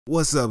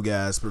What's up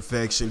guys,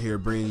 Perfection here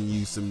bringing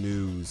you some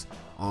news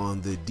on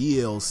the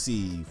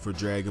DLC for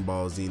Dragon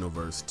Ball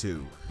Xenoverse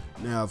 2.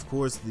 Now of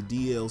course the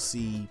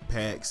DLC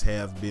packs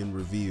have been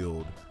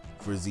revealed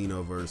for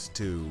Xenoverse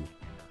 2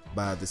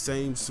 by the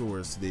same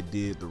source that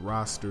did the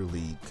roster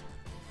leak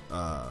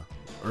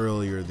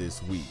earlier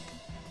this week.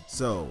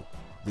 So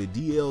the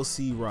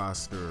DLC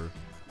roster,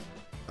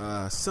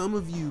 some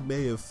of you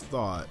may have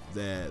thought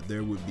that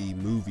there would be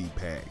movie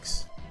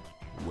packs.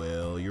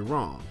 Well, you're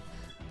wrong.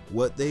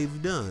 What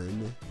they've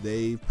done,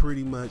 they've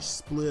pretty much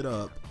split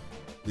up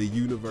the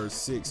Universe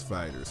 6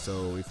 fighters.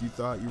 So if you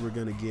thought you were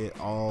going to get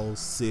all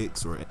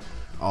 6 or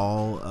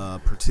all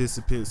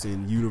participants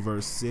in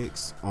Universe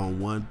 6 on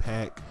one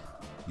pack,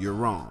 you're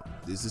wrong.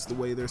 This is the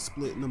way they're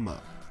splitting them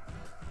up.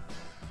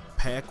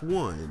 Pack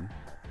 1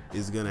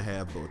 is going to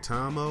have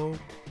Botamo,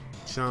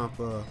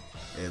 Champa,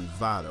 and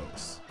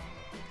Vados.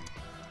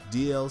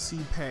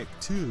 DLC Pack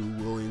 2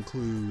 will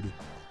include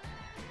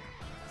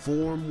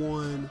Form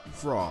 1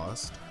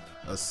 Frost,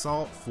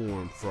 Assault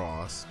Form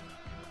Frost,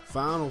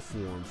 Final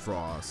Form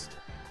Frost,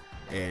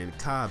 and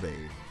Kabe.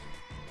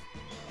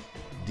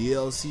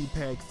 DLC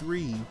Pack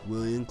 3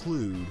 will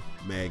include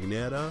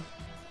Magneta,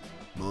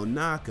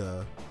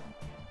 Monaka,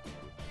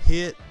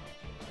 Hit,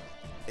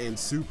 and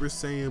Super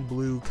Saiyan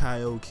Blue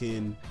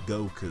Kaioken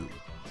Goku.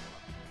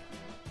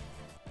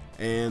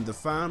 And the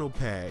final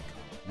pack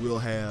will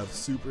have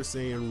Super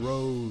Saiyan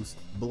Rose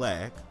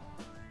Black,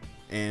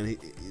 and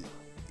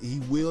he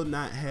will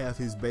not have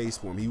his base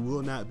form. He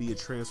will not be a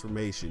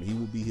transformation. He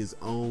will be his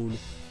own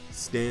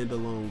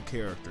standalone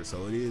character.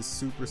 So it is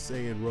Super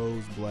Saiyan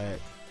Rose Black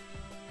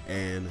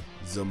and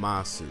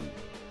Zamasu.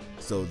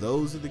 So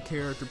those are the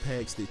character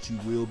packs that you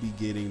will be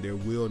getting. There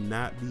will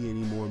not be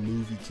any more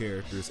movie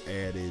characters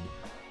added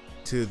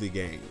to the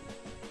game.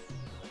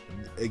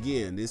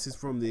 Again, this is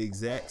from the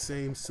exact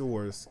same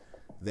source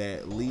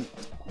that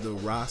leaked the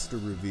roster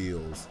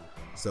reveals.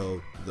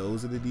 So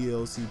those are the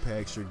DLC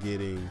packs you're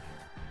getting.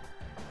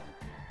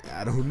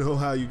 I don't know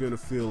how you're gonna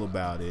feel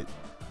about it.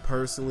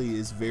 Personally,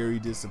 it's very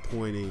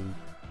disappointing,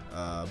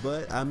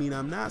 but I mean,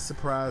 I'm not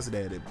surprised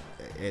at it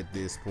at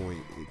this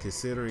point,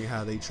 considering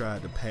how they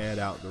tried to pad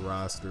out the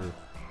roster.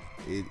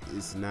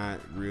 It's not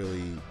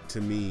really, to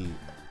me,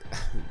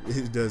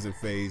 it doesn't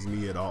faze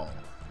me at all.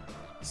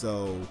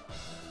 So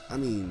I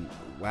mean,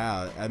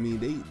 wow, I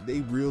mean,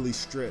 they really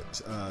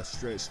stretched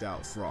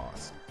out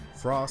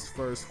Frost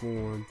first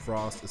form,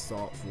 Frost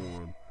assault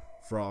form,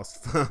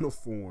 Frost final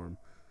form.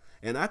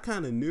 And I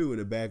kind of knew in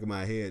the back of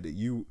my head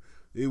that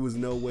it was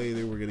no way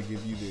they were going to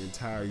give you the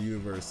entire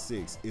Universe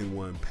 6 in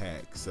one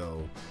pack.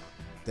 So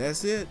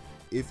that's it.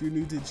 If you're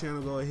new to the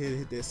channel, go ahead and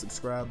hit that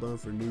subscribe button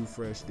for new,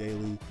 fresh,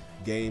 daily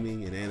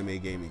gaming and anime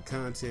gaming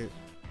content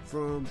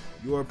from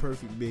your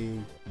perfect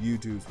being,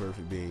 YouTube's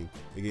perfect being.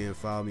 Again,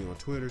 follow me on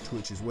Twitter,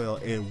 Twitch as well.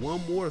 And one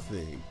more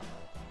thing,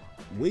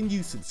 when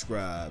you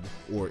subscribe,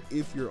 or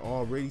if you're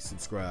already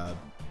subscribed,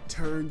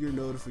 turn your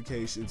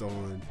notifications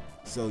on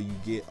so you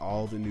get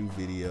all the new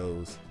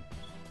videos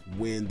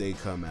when they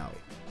come out.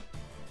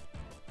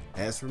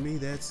 As for me,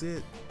 that's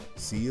it.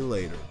 See you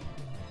later.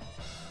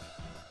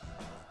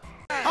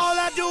 All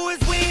I do is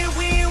win,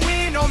 win,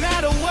 win, no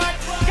matter what.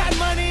 Got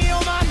money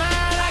on my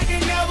mind, I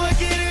can never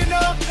get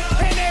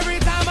enough. And every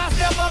time I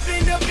step up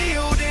in the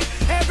building,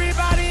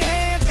 everybody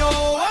hands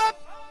go up.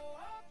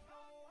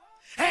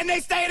 And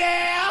they stay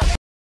there.